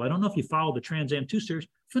 2 deal. I don't know if you follow the Trans Am 2 series.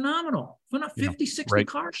 Phenomenal. 50, 60 right.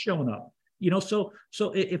 cars showing up. So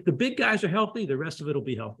if the big guys are healthy, the rest of it will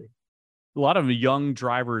be healthy. A lot of young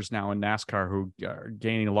drivers now in NASCAR who are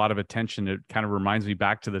gaining a lot of attention. It kind of reminds me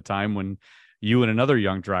back to the time when you and another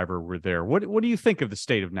young driver were there. What do you think of the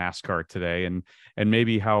state of NASCAR today, and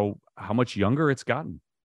maybe how much younger it's gotten?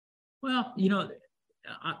 Well, I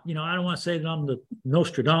don't want to say that I'm the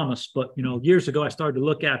Nostradamus, but years ago I started to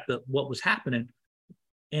look at what was happening,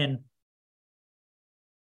 and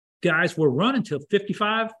guys were running till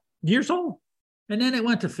 55 years old, and then it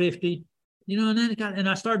went to 50. And then and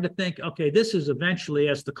I started to think, okay, this is eventually,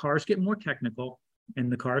 as the cars get more technical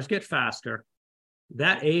and the cars get faster,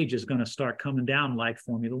 that age is going to start coming down like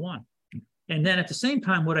Formula One. And then at the same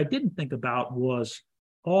time, what I didn't think about was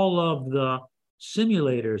all of the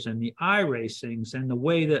simulators and the iRacings and the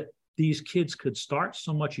way that these kids could start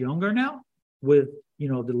so much younger now with,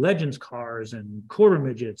 the Legends cars and quarter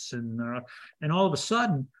midgets. And all of a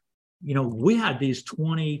sudden, we had these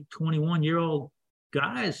 20, 21-year-old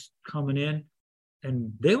guys coming in,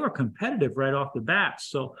 and they were competitive right off the bat.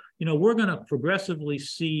 So, we're going to progressively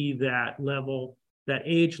see that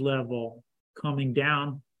age level coming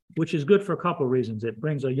down, which is good for a couple of reasons. It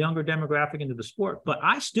brings a younger demographic into the sport, but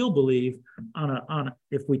I still believe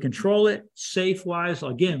if we control it safe wise,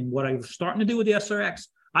 again, what I'm starting to do with the SRX,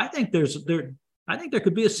 I think there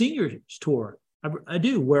could be a seniors tour. I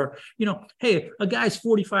do, where, hey, a guy's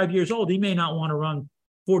 45 years old, he may not want to run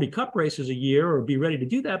 40 cup races a year or be ready to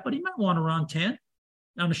do that, but he might want to run 10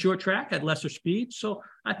 on a short track at lesser speed. So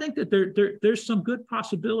I think that there's some good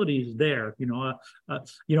possibilities there.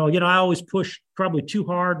 I always push probably too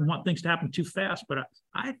hard and want things to happen too fast, but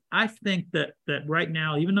I think that right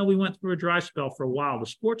now, even though we went through a dry spell for a while, the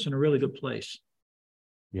sport's in a really good place.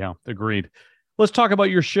 Yeah, agreed. Let's talk about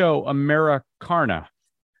your show, Americana.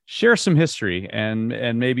 Share some history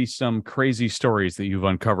and maybe some crazy stories that you've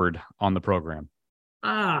uncovered on the program.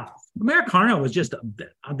 Americana was just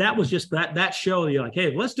that show. You're like,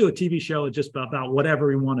 hey, let's do a TV show just about whatever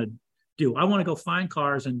we want to do. I want to go find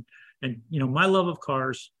cars, and my love of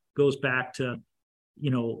cars goes back to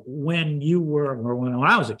when when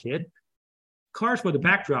I was a kid. Cars were the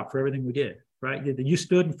backdrop for everything we did. Right, you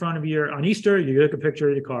stood in front of on Easter, you took a picture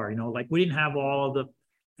of your car. Like we didn't have all of the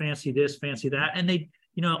fancy this, fancy that, and they.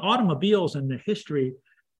 Automobiles and the history,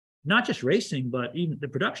 not just racing, but even the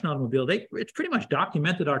production automobile, it's pretty much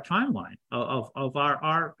documented our timeline of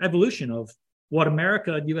our evolution of what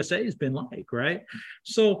America and USA has been like, right?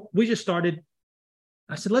 So we just started,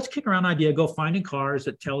 I said, let's kick around the idea, go finding cars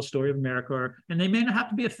that tell a story of America, and they may not have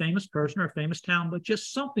to be a famous person or a famous town, but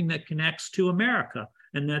just something that connects to America.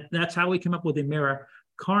 And that's how we came up with the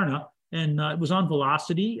Americana. And it was on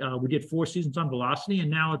Velocity. We did 4 seasons on Velocity,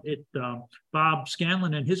 and now Bob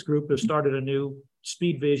Scanlon and his group have started a new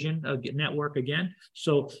Speed Vision network again.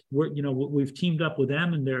 So we've teamed up with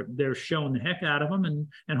them, and they're showing the heck out of them,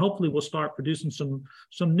 and hopefully we'll start producing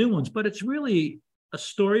some new ones. But it's really a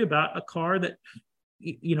story about a car that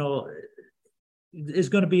is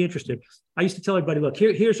going to be interesting. I used to tell everybody, look,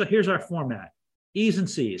 here's our format: E's and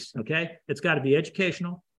C's. Okay, it's got to be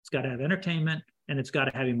educational, it's got to have entertainment, and it's got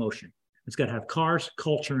to have emotion. It's got to have cars,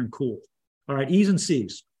 culture, and cool. All right, E's and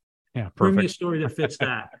C's. Yeah, perfect. Bring me a story that fits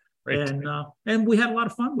that. Right. And we had a lot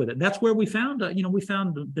of fun with it. That's where we found,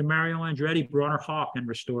 the Mario Andretti Bronner Hawk and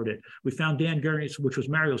restored it. We found Dan Gurney's, which was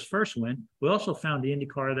Mario's first win. We also found the Indy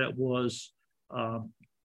car that was Dan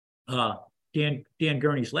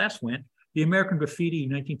Gurney's last win. The American Graffiti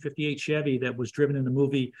 1958 Chevy that was driven in the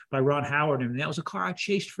movie by Ron Howard. And that was a car I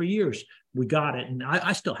chased for years. We got it. And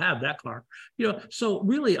I still have that car. So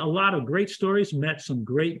really a lot of great stories, met some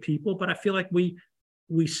great people, but I feel like we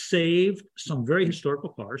saved some very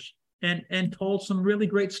historical cars and told some really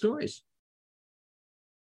great stories.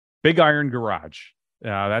 Big Iron Garage.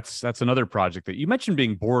 That's another project that you mentioned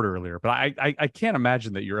being bored earlier, but I can't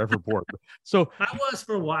imagine that you're ever bored. So I was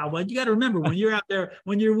for a while, but you got to remember when you're out there,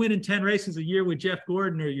 when you're winning 10 races a year with Jeff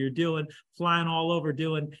Gordon, or you're flying all over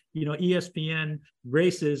doing, ESPN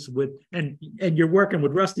races and you're working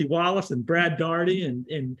with Rusty Wallace and Brad Daugherty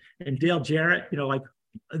and Dale Jarrett,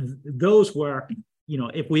 those were,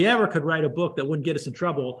 if we ever could write a book that wouldn't get us in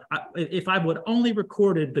trouble, if I would only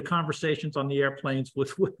recorded the conversations on the airplanes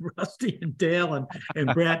with Rusty and Dale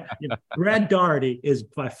and Brad. Brad Daugherty is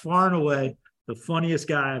by far and away the funniest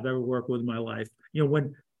guy I've ever worked with in my life.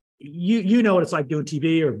 When you know what it's like doing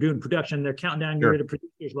TV or doing production, they're counting down your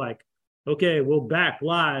producers like, okay, we'll back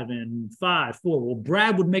live in 5, 4. Well,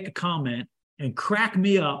 Brad would make a comment and crack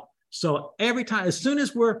me up. So every time, as soon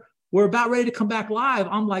as we're about ready to come back live,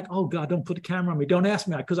 I'm like, oh God, don't put the camera on me. Don't ask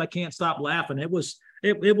me, because I can't stop laughing. It was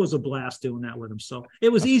a blast doing that with him. So it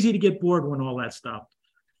was easy to get bored when all that stopped.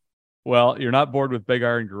 Well, you're not bored with Big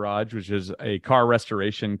Iron Garage, which is a car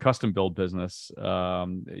restoration custom build business.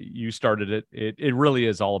 You started it. It really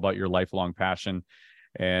is all about your lifelong passion.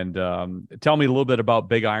 And tell me a little bit about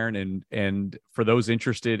Big Iron, and for those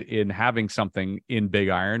interested in having something in Big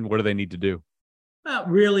Iron, what do they need to do?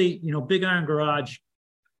 Really, Big Iron Garage,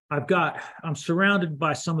 I'm surrounded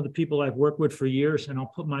by some of the people I've worked with for years, and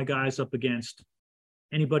I'll put my guys up against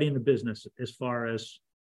anybody in the business as far as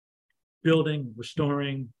building,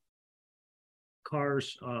 restoring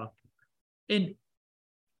cars. And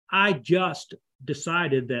I just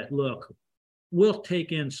decided that, look, we'll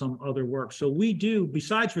take in some other work. So we do,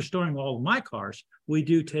 besides restoring all of my cars, we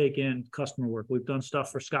do take in customer work. We've done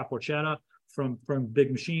stuff for Scott Borchetta from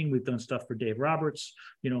Big Machine. We've done stuff for Dave Roberts.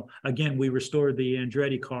 Again, we restored the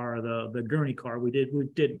Andretti car, the Gurney car. We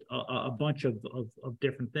did a bunch of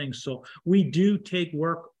different things. So we do take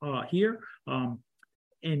work here.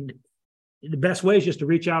 And the best way is just to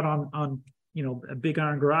reach out on a Big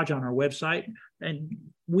Iron Garage on our website. And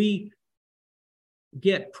we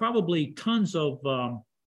get probably tons of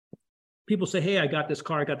people say, hey, I got this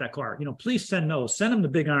car, I got that car. Please send them to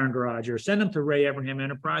Big Iron Garage or send them to Ray Evernham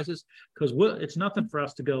Enterprises, because it's nothing for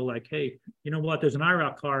us to go like, hey, you know what, there's an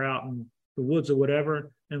IROC car out in the woods or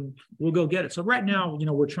whatever, and we'll go get it. So right now,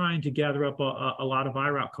 we're trying to gather up a lot of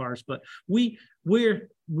IROC cars, but we're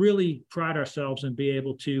really pride ourselves in being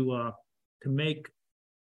able to make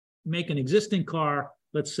an existing car,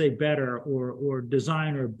 let's say, better, or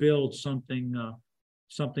design or build something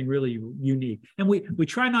really unique. And we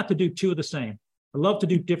try not to do two of the same. I love to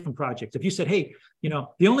do different projects. If you said, hey,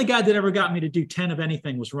 the only guy that ever got me to do 10 of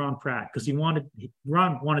anything was Ron Pratt, because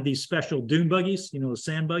Ron wanted these special dune buggies, the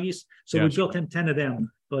sand buggies. So we built him 10 of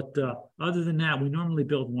them. But other than that, we normally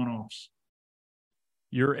build one-offs.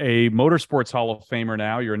 You're a Motorsports Hall of Famer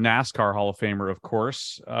now. You're a NASCAR Hall of Famer, of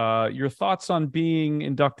course. Your thoughts on being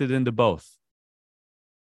inducted into both?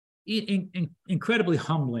 Incredibly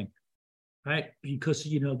humbling, right? Because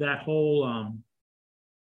that whole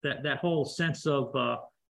that whole sense of what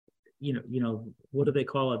do they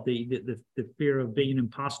call it? The fear of being an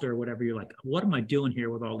imposter or whatever. You're like, what am I doing here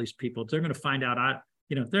with all these people? If they're going to find out I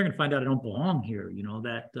don't belong here.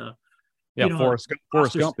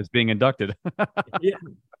 Forrest Gump is being inducted.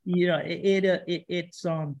 It's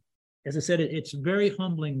as I said, it's very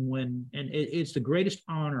humbling it's the greatest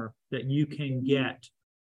honor that you can get,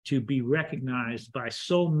 to be recognized by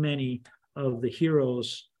so many of the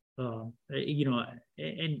heroes, and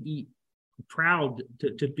proud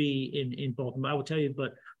to be in both. I will tell you,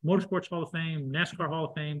 but Motorsports Hall of Fame, NASCAR Hall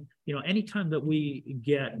of Fame, anytime that we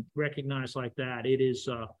get recognized like that, it is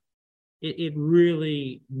it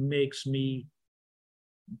really makes me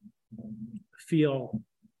feel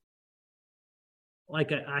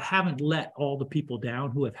like I haven't let all the people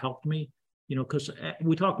down who have helped me, because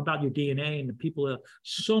we talked about your DNA, and the people,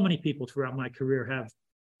 so many people throughout my career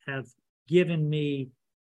have given me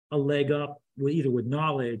a leg up either with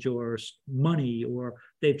knowledge or money, or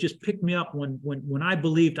they've just picked me up when I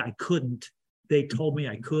believed I couldn't. They told me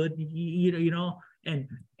I could, And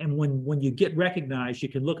when you get recognized, you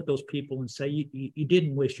can look at those people and say, you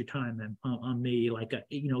didn't waste your time on me. Like,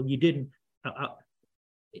 you didn't,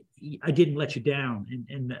 I didn't let you down.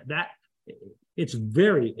 And that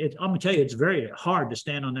I'm gonna tell you, it's very hard to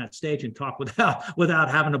stand on that stage and talk without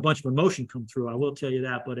having a bunch of emotion come through. I will tell you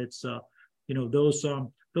that, but it's,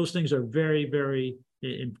 those things are very, very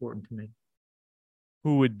important to me.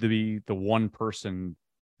 Who would be the one person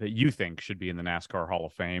that you think should be in the NASCAR Hall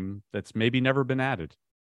of Fame that's maybe never been added?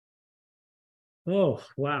 Oh,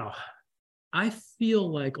 wow. I feel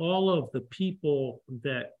like all of the people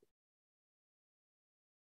that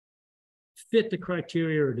fit the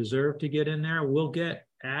criteria or deserve to get in there will get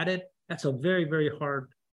added. That's a very, very hard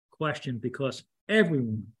question, because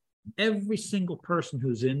every single person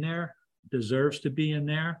who's in there deserves to be in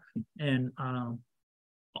there. And,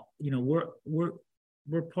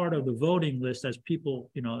 we're part of the voting list as people,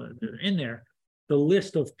 they're in there. The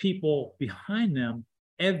list of people behind them,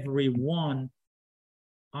 everyone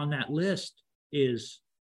on that list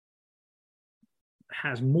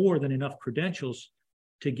has more than enough credentials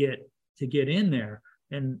to get in there.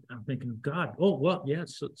 And I'm thinking, God, oh, well, yeah.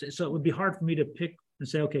 So it would be hard for me to pick and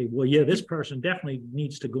say, okay, well, yeah, this person definitely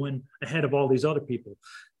needs to go in ahead of all these other people,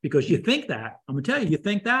 because you think that, I'm gonna tell you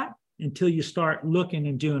think that until you start looking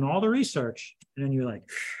and doing all the research, and then you're like,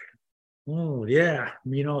 oh yeah,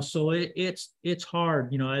 so it's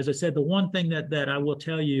hard. As I said, the one thing that I will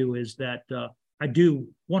tell you is that I do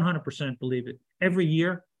 100% believe it. Every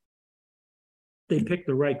year, they pick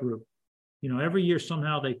the right group. Every year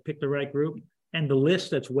somehow they pick the right group, and the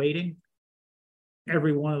list that's waiting,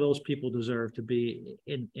 every one of those people deserve to be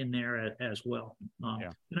in there as well.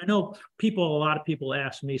 And I know a lot of people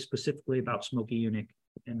ask me specifically about Smokey Unique,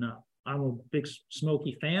 and I'm a big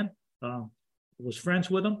Smokey fan. Was friends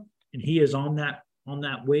with him, and he is on that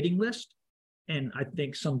waiting list. And I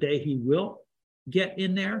think someday he will get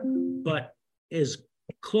in there, but as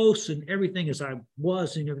close and everything as I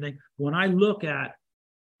was and everything, when I look at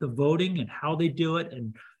the voting and how they do it,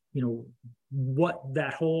 and what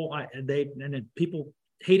that whole people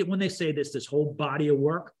hate it when they say this whole body of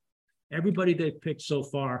work, everybody they've picked so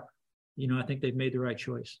far, I think they've made the right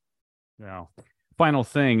choice. Yeah. Final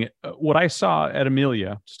thing, what I saw at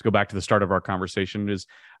Amelia, just to go back to the start of our conversation, is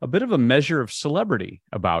a bit of a measure of celebrity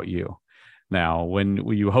about you. Now, when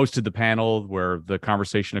you hosted the panel where the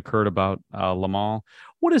conversation occurred about Le Mans,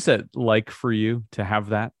 what is it like for you to have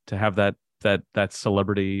that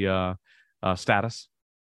celebrity status?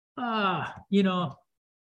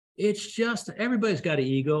 It's just, everybody's got an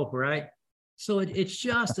ego, right? So it's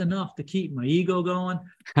just enough to keep my ego going.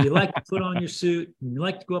 You like to put on your suit, and you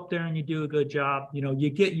like to go up there and you do a good job. You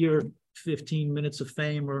get your 15 minutes of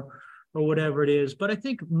fame or whatever it is. But I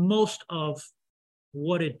think most of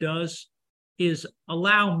what it does is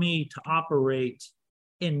allow me to operate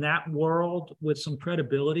in that world with some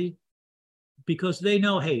credibility, because they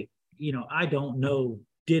know, hey, I don't know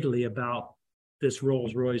diddly about this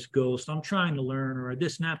Rolls-Royce Ghost. I'm trying to learn, or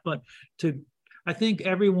this and that. But I think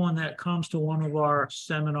everyone that comes to one of our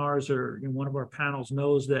seminars or one of our panels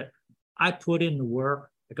knows that I put in the work.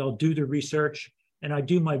 Like, I'll do the research, and I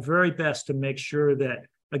do my very best to make sure that,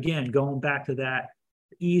 again, going back to that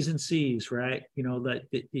E's and C's, right? That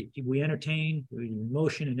we entertain, we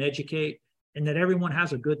emotion and educate, and that everyone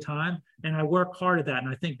has a good time. And I work hard at that. And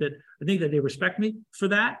I think that they respect me for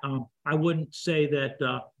that. I wouldn't say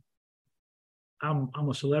that I'm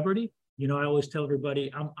a celebrity. I always tell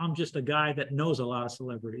everybody I'm just a guy that knows a lot of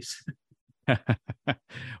celebrities.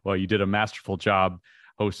 Well, you did a masterful job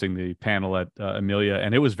hosting the panel at Amelia,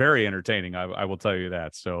 and it was very entertaining. I will tell you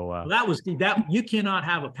that. So that was that. You cannot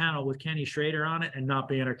have a panel with Kenny Schrader on it and not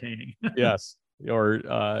be entertaining. Yes. Or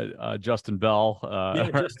Justin Bell.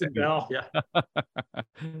 Justin Bell. Yeah.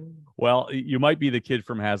 Well, you might be the kid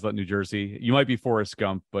from Hazlet, New Jersey. You might be Forrest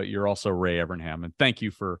Gump, but you're also Ray Evernham. And thank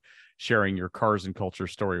you for sharing your cars and culture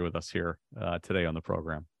story with us here today on the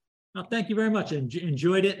program. Well, thank you very much.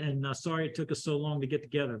 Enjoyed it, and sorry it took us so long to get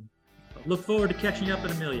together. Look forward to catching up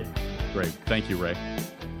at Amelia. Great. Thank you, Ray.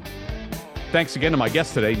 Thanks again to my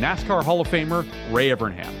guest today, NASCAR Hall of Famer Ray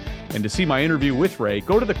Evernham. And to see my interview with Ray,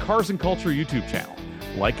 go to the Cars and Culture YouTube channel.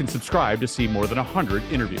 Like and subscribe to see more than 100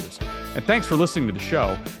 interviews. And thanks for listening to the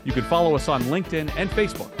show. You can follow us on LinkedIn and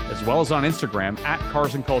Facebook, as well as on Instagram at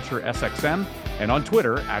Cars and Culture SXM, and on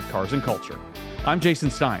Twitter at Cars and Culture. I'm Jason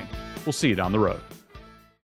Stein. We'll see you down the road.